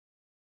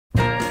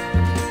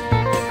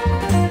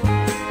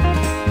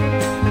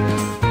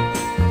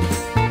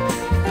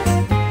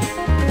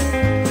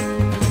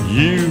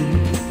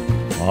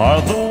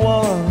are the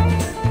one.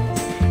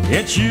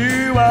 It's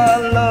you I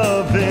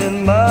love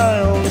in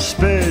my own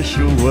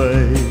special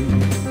way.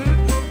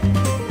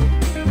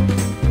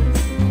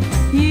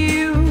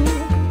 You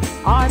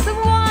are the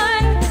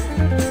one.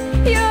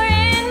 You're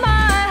in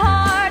my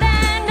heart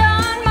and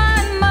on my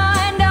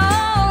mind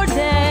all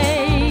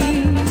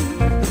day.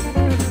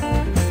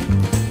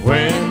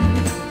 When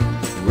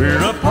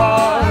we're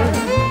apart,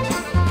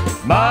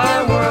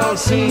 my world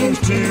seems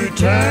to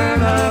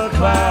turn a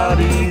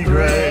cloudy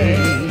gray.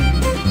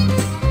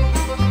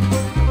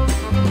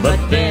 But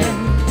then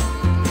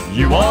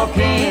you walk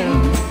in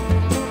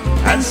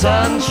and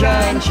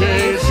sunshine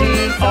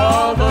chases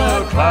all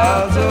the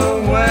clouds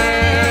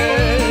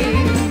away.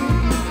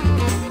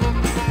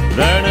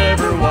 There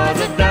never was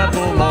a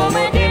doubtful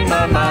moment in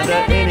my mind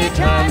at any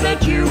time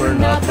that you were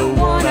not the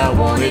one I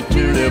wanted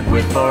to live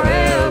with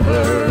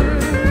forever.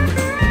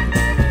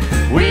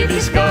 We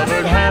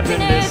discovered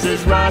happiness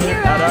is right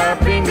here at our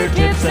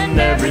fingertips, and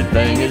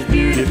everything is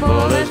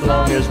beautiful as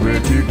long as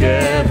we're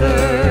together.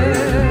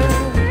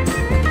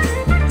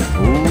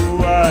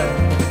 Ooh, I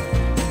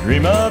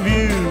dream of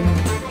you.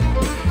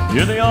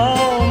 You're the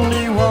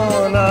only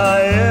one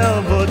I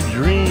ever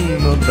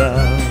dream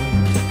about.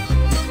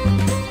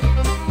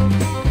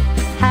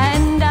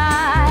 And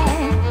I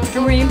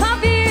dream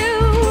of you.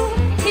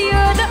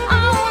 You're the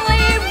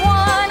only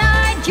one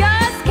I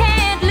just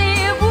can't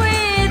live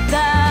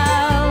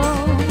without.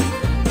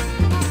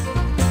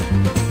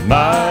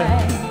 My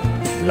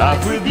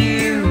life with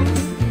you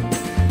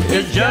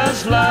is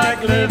just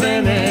like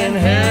living in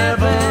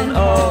heaven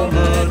all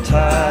the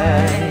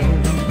time.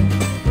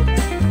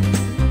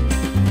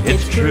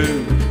 It's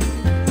true,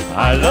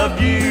 I love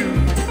you,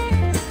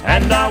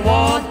 and I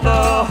want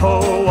the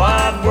whole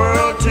wide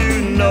world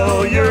to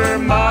know you're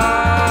mine.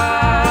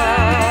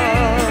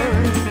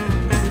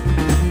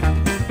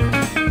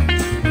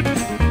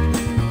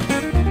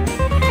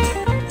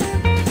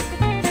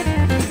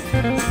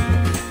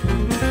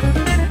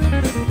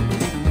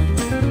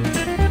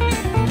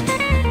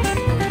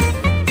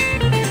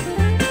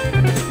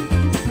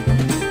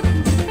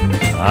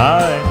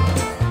 I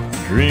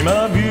dream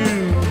of you.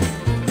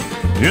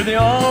 You're the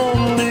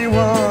only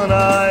one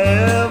I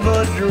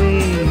ever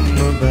dream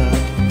about.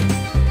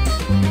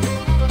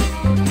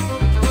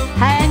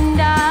 And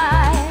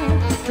I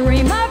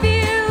dream of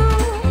you.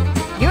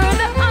 You're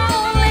the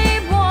only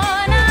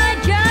one I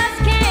just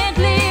can't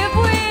live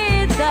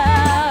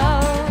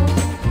without.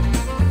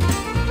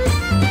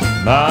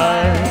 My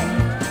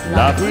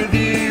life with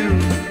you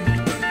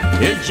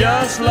is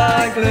just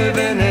like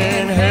living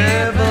in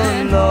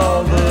heaven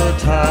all the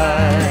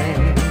time.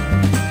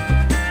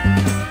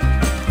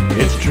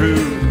 It's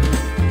true,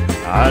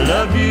 I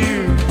love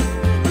you,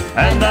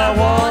 and I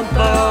want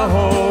the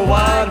whole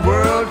wide